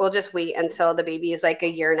house. We'll just wait until the baby is like a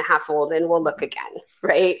year and a half old and we'll look again.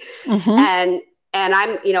 Right. Mm-hmm. And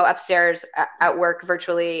I'm, upstairs at work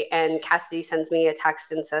virtually, and Cassidy sends me a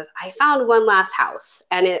text and says, I found one last house.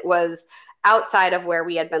 And it was outside of where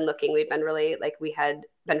we had been looking. We'd been really we had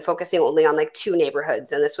been focusing only on like 2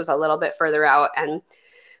 neighborhoods, and this was a little bit further out.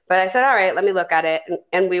 But I said, all right, let me look at it.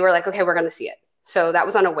 And we were like, okay, we're going to see it. So that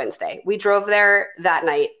was on a Wednesday. We drove there that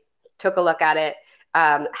night, took a look at it,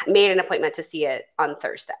 made an appointment to see it on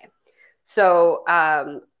Thursday. So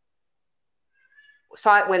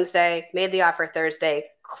saw it Wednesday, made the offer Thursday,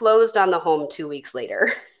 closed on the home 2 weeks later,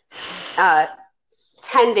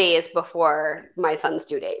 10 days before my son's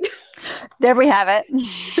due date. There we have it.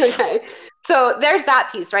 Okay. So there's that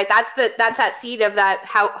piece, right? That's that seed of that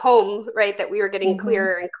home, right? That we were getting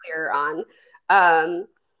clearer and clearer on.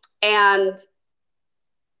 And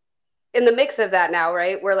in the mix of that now,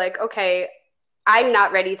 right? We're like, okay, I'm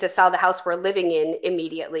not ready to sell the house we're living in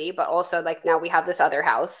immediately, but also like now we have this other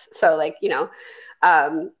house. So like,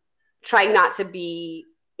 trying not to be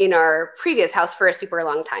in our previous house for a super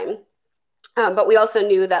long time. But we also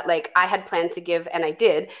knew that like I had planned to give, and I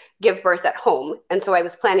did give birth at home. And so I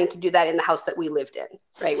was planning to do that in the house that we lived in,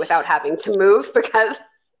 right? Without having to move because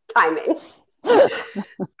timing.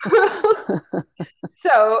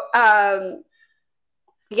 So,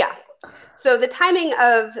 yeah. So the timing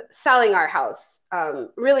of selling our house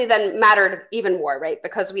really then mattered even more, right?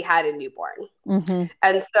 Because we had a newborn. Mm-hmm.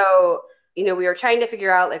 And so, we were trying to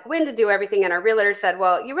figure out like when to do everything. And our realtor said,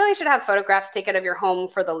 well, you really should have photographs taken of your home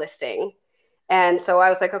for the listing. And so I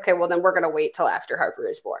was like, okay, well, then we're going to wait till after Harper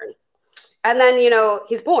is born. And then,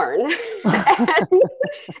 he's born. and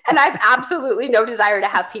I have absolutely no desire to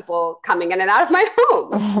have people coming in and out of my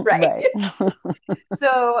home. Right.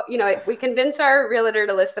 So, we convinced our realtor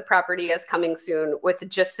to list the property as coming soon with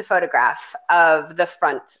just a photograph of the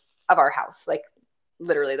front of our house, like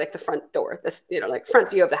literally like the front door, this, like front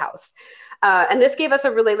view of the house. And this gave us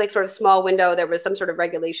a really like sort of small window. There was some sort of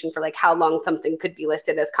regulation for like how long something could be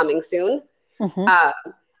listed as coming soon. Mm-hmm.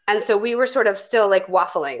 And so we were sort of still like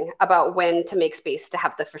waffling about when to make space to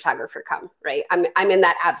have the photographer come, right? I'm in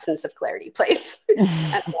that absence of clarity place. And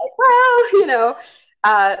I'm like, well,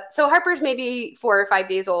 so Harper's maybe 4 or 5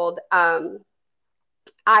 days old.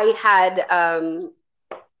 I had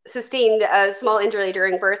sustained a small injury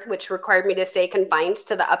during birth, which required me to stay confined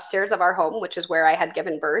to the upstairs of our home, which is where I had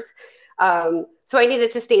given birth. So I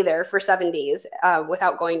needed to stay there for 7 days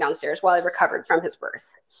without going downstairs while I recovered from his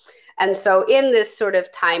birth. And so in this sort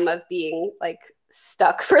of time of being like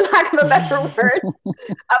stuck, for lack of a better word,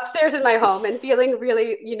 upstairs in my home and feeling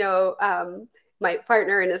really, my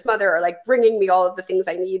partner and his mother are like bringing me all of the things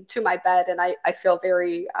I need to my bed. And I feel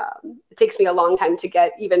very, it takes me a long time to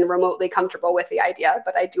get even remotely comfortable with the idea,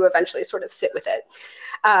 but I do eventually sort of sit with it.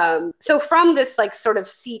 So from this like sort of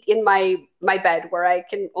seat in my bed where I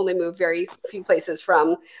can only move very few places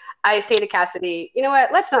from, I say to Cassidy, you know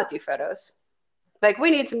what, let's not do photos. Like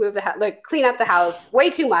we need to move the house, like clean up the house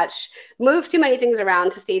way too much, move too many things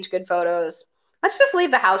around to stage good photos. Let's just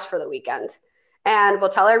leave the house for the weekend. And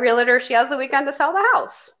we'll tell our realtor she has the weekend to sell the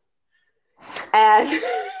house. And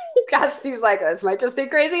Cassidy's like, this might just be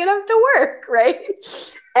crazy enough to work, right?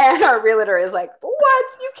 And our realtor is like, what?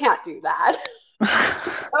 You can't do that.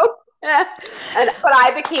 Oh, yeah. But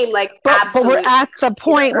I became like, but we're at the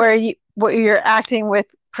point where you're acting with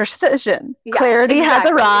precision. Yes, clarity has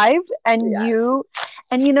arrived, and yes.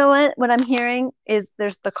 You know what I'm hearing is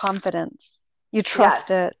there's the confidence. You trust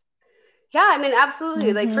it. Yeah, I mean, absolutely.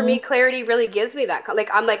 Mm-hmm. Like for me, clarity really gives me that. Like,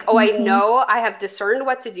 I'm like, oh, mm-hmm. I know I have discerned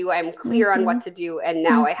what to do. I'm clear mm-hmm. on what to do. And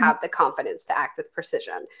now mm-hmm. I have the confidence to act with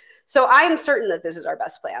precision. So I am certain that this is our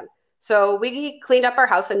best plan. So we cleaned up our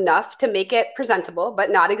house enough to make it presentable,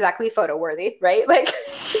 but not exactly photo worthy, right? Like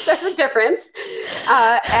there's a difference.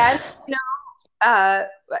 And,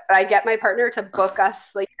 I get my partner to book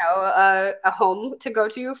us like, a home to go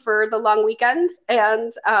to for the long weekends.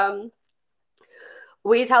 And,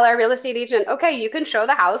 we tell our real estate agent, okay, you can show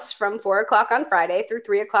the house from 4 o'clock on Friday through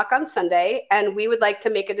 3 o'clock on Sunday. And we would like to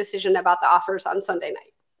make a decision about the offers on Sunday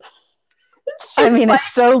night. I mean, like,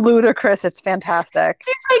 it's so ludicrous. It's fantastic.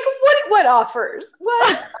 She's like, what offers?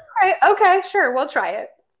 What? Okay, sure. We'll try it.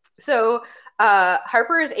 So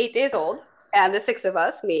Harper is 8 days old, and the six of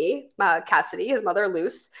us, me, Cassidy, his mother,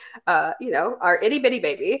 Luce, our itty bitty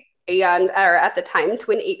baby, and our at the time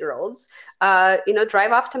twin 8-year-olds,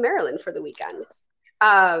 drive off to Maryland for the weekend.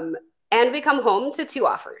 Um, and we come home to two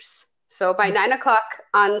offers. So by 9 o'clock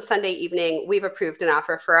on Sunday evening, we've approved an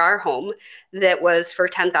offer for our home that was for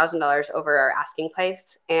 $10,000 over our asking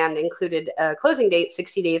price and included a closing date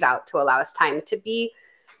 60 days out to allow us time to be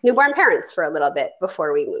newborn parents for a little bit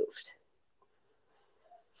before we moved.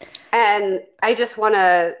 And I just want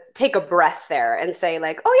to take a breath there and say,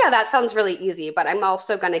 like, oh, yeah, that sounds really easy. But I'm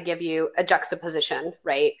also going to give you a juxtaposition,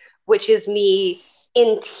 right? Which is me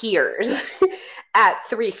in tears at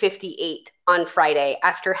 3:58 on Friday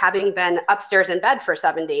after having been upstairs in bed for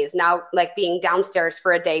 7 days, now like being downstairs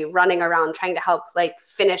for a day, running around trying to help like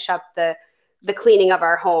finish up the cleaning of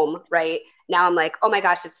our home, right? Now I'm like, oh my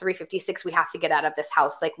gosh, it's 3:56. We have to get out of this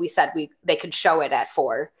house. Like we said, they could show it at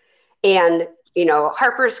 4. And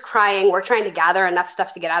Harper's crying. We're trying to gather enough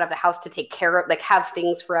stuff to get out of the house to take care of, like have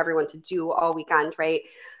things for everyone to do all weekend, right?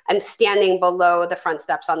 I'm standing below the front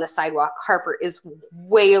steps on the sidewalk. Harper is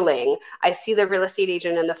wailing. I see the real estate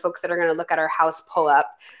agent and the folks that are going to look at our house pull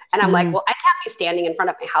up. And I'm like, well, I can't be standing in front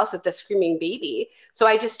of my house with this screaming baby. So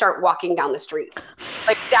I just start walking down the street, down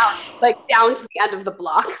to the end of the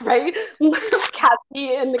block, right?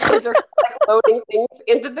 Cassie and the kids are like loading things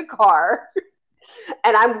into the car.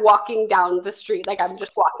 And I'm walking down the street, like I'm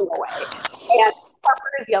just walking away. And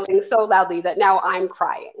Harper is yelling so loudly that now I'm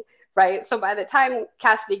crying, right? So by the time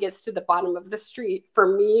Cassidy gets to the bottom of the street,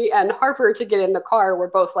 for me and Harper to get in the car, we're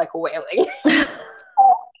both like wailing. I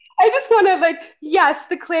just want to yes,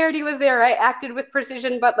 the clarity was there. I acted with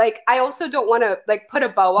precision, but I also don't want to put a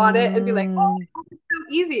bow on it and be like, oh, it's so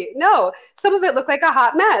easy. No, some of it looked like a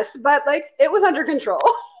hot mess, but it was under control.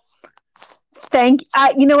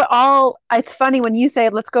 It's funny when you say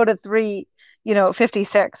let's go to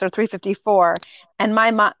 356 or 354, and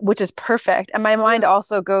my mind, which is perfect, and my mind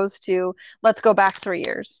also goes to let's go back 3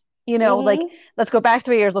 years. Let's go back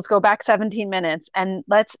 3 years, let's go back 17 minutes, and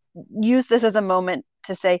let's use this as a moment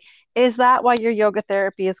to say, is that why your yoga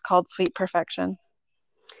therapy is called Sweet Perfection?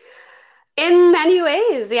 In many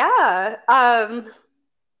ways, yeah.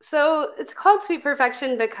 So it's called Sweet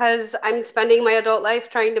Perfection because I'm spending my adult life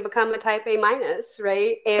trying to become a type A minus,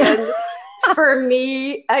 right? And for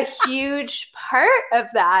me, a huge part of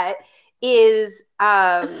that is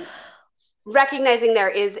recognizing there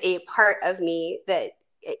is a part of me that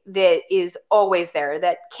is always there,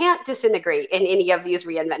 that can't disintegrate in any of these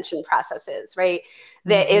reinvention processes, right?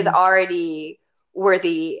 That is already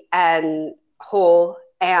worthy and whole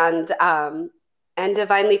and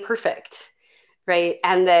divinely perfect. Right.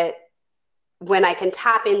 And that when I can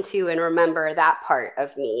tap into and remember that part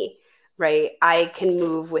of me, right, I can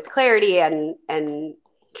move with clarity and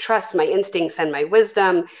trust my instincts and my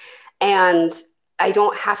wisdom. And I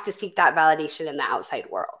don't have to seek that validation in the outside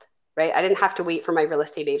world. Right. I didn't have to wait for my real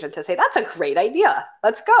estate agent to say, that's a great idea.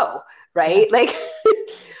 Let's go. Right.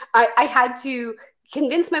 I had to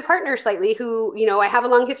convince my partner slightly, who, I have a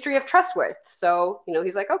long history of trust with. So,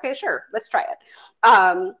 he's like, okay, sure, let's try it.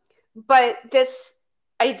 But this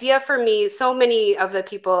idea for me, so many of the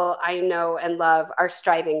people I know and love are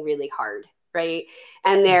striving really hard, right?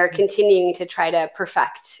 And they're continuing to try to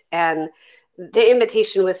perfect. And the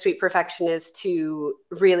invitation with Sweet Perfection is to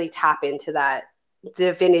really tap into that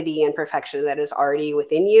divinity and perfection that is already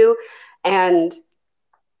within you. And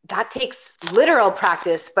that takes literal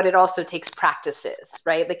practice, but it also takes practices,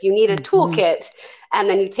 right? You need a toolkit, and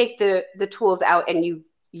then you take the tools out and you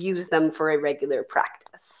use them for a regular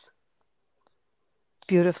practice.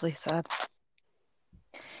 Beautifully said.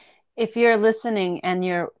 If you're listening and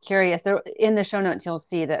you're curious, there in the show notes, you'll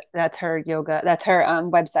see that's her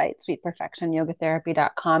website,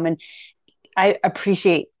 sweetperfectionyogatherapy.com. And I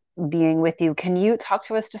appreciate being with you. Can you talk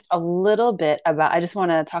to us just a little bit about, I just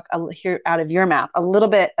want to hear out of your mouth a little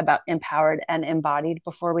bit about Empowered and Embodied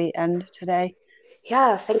before we end today?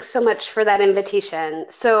 Yeah, thanks so much for that invitation.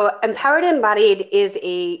 So Empowered Embodied is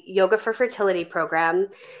a yoga for fertility program,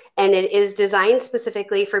 and it is designed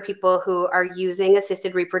specifically for people who are using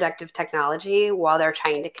assisted reproductive technology while they're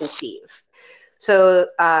trying to conceive. So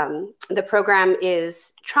the program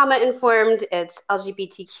is trauma-informed, it's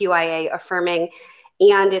LGBTQIA affirming,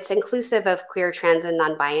 and it's inclusive of queer, trans, and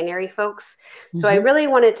non-binary folks. So I really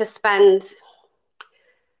wanted to spend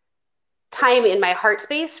time in my heart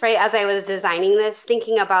space, right, as I was designing this,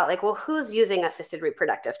 thinking about who's using assisted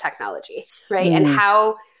reproductive technology, right? And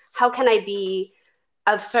how can I be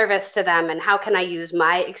of service to them, and how can I use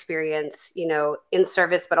my experience, in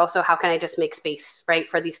service, but also how can I just make space, right,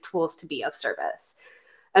 for these tools to be of service?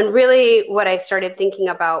 And really what I started thinking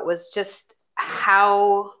about was just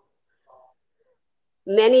how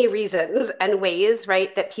many reasons and ways,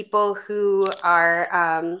 right, that people who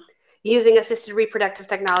are using assisted reproductive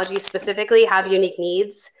technology specifically have unique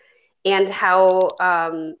needs, and how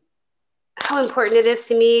important it is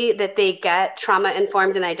to me that they get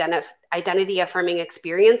trauma-informed and identity-affirming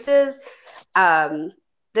experiences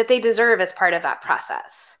that they deserve as part of that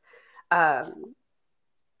process. And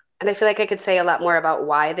I feel like I could say a lot more about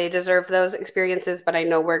why they deserve those experiences, but I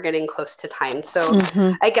know we're getting close to time. So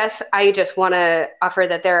I guess I just want to offer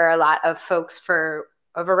that there are a lot of folks for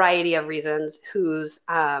a variety of reasons whose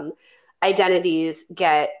identities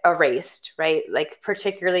get erased, right? Like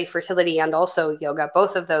particularly fertility and also yoga,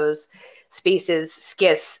 both of those spaces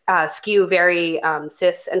skew very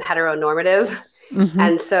cis and heteronormative.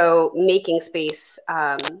 And so making space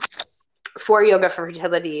for yoga for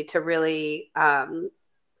fertility to really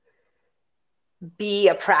be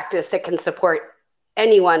a practice that can support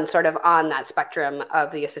anyone sort of on that spectrum of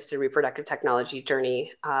the assisted reproductive technology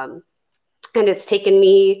journey. And it's taken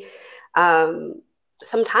me some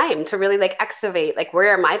time to really like excavate, like,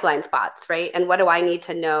 where are my blind spots, right? And what do I need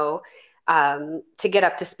to know to get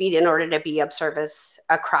up to speed in order to be of service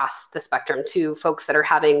across the spectrum to folks that are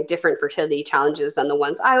having different fertility challenges than the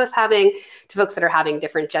ones I was having, to folks that are having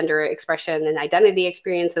different gender expression and identity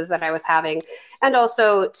experiences that I was having, and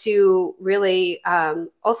also to really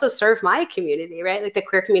also serve my community, right? Like the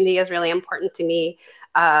queer community is really important to me.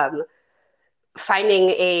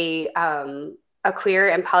 Finding a queer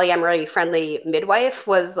and polyamory friendly midwife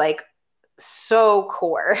was like so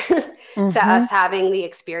core to us having the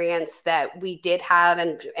experience that we did have.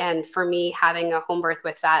 And for me, having a home birth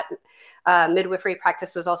with that midwifery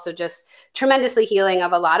practice was also just tremendously healing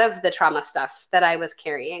of a lot of the trauma stuff that I was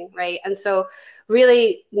carrying, right? And so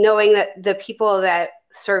really knowing that the people that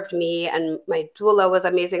served me, and my doula was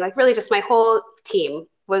amazing, like really just my whole team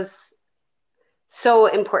was so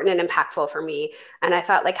important and impactful for me. And I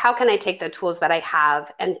thought, like, how can I take the tools that I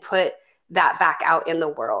have and put that back out in the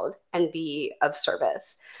world and be of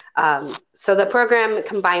service? So the program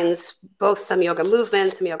combines both some yoga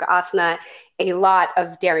movements, some yoga asana, a lot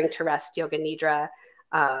of daring to rest yoga nidra.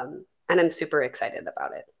 And I'm super excited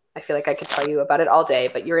about it. I feel like I could tell you about it all day,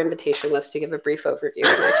 but your invitation was to give a brief overview.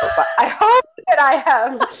 And I hope that I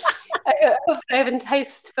have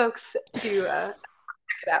enticed folks to check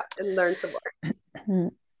it out and learn some more.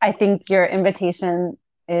 I think your invitation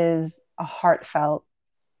is a heartfelt,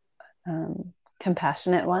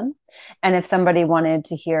 compassionate one. And if somebody wanted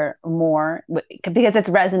to hear more, because it's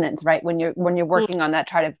resonance, right? When you're working on that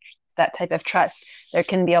type of trust, there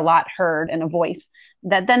can be a lot heard and a voice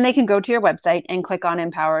that then they can go to your website and click on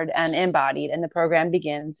Empowered and Embodied, and the program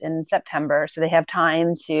begins in September. So they have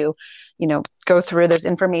time to, go through. There's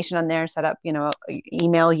information on there, set up,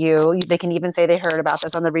 email you. They can even say they heard about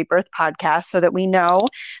this on the Rebirth podcast, so that we know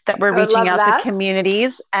that we're reaching out to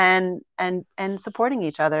communities and supporting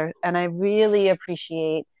each other. And I really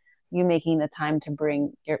appreciate you making the time to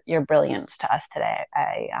bring your brilliance to us today.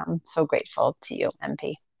 I am so grateful to you,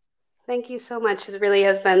 MP. Thank you so much. It really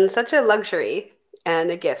has been such a luxury and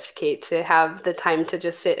a gift, Kate, to have the time to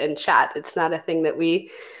just sit and chat. It's not a thing that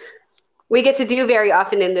we get to do very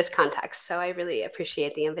often in this context. So I really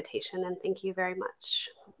appreciate the invitation, and thank you very much.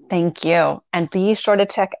 Thank you. And be sure to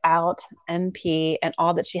check out MP and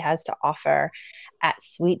all that she has to offer at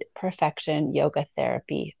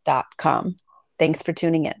sweetperfectionyogatherapy.com. Thanks for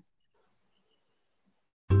tuning in.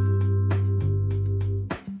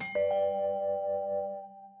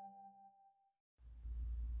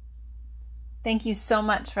 Thank you so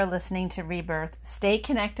much for listening to Rebirth. Stay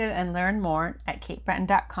connected and learn more at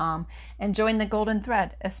katebretton.com, and join the Golden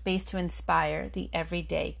Thread, a space to inspire the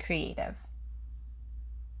everyday creative.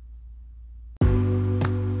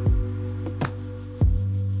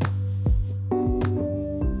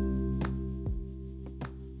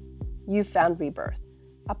 You've found Rebirth,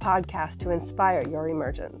 a podcast to inspire your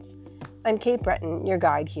emergence. I'm Kate Bretton, your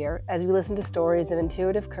guide here, as we listen to stories of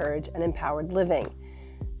intuitive courage and empowered living.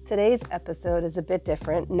 Today's episode is a bit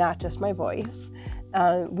different, not just my voice.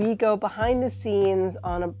 We go behind the scenes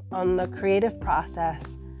on the creative process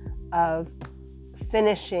of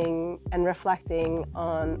finishing and reflecting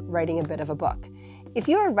on writing a bit of a book. If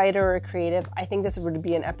you're a writer or a creative, I think this would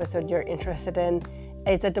be an episode you're interested in.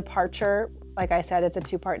 It's a departure. Like I said, it's a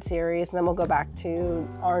 2-part series, and then we'll go back to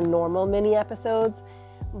our normal mini episodes.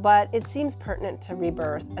 But it seems pertinent to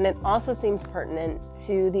Rebirth, and it also seems pertinent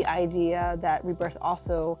to the idea that Rebirth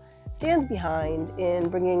also stands behind in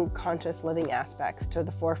bringing conscious living aspects to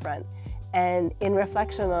the forefront. And in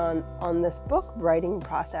reflection on this book writing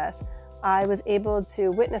process, I was able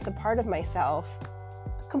to witness a part of myself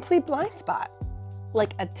complete blind spot,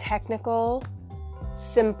 like a technical,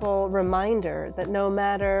 simple reminder that no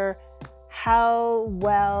matter how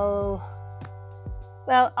well,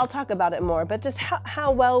 I'll talk about it more, but just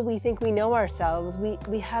how well we think we know ourselves,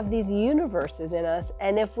 we have these universes in us.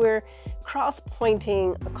 And if we're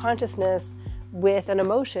cross-pointing a consciousness with an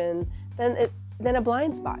emotion, then a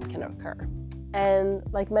blind spot can occur. And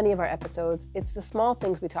like many of our episodes, it's the small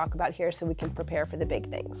things we talk about here so we can prepare for the big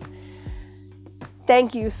things.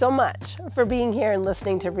 Thank you so much for being here and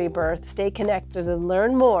listening to Rebirth. Stay connected and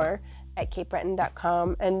learn more at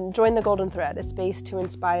katebretton.com and join the Golden Thread, a space to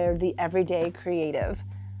inspire the everyday creative.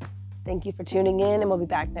 Thank you for tuning in, and we'll be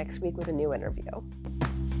back next week with a new interview.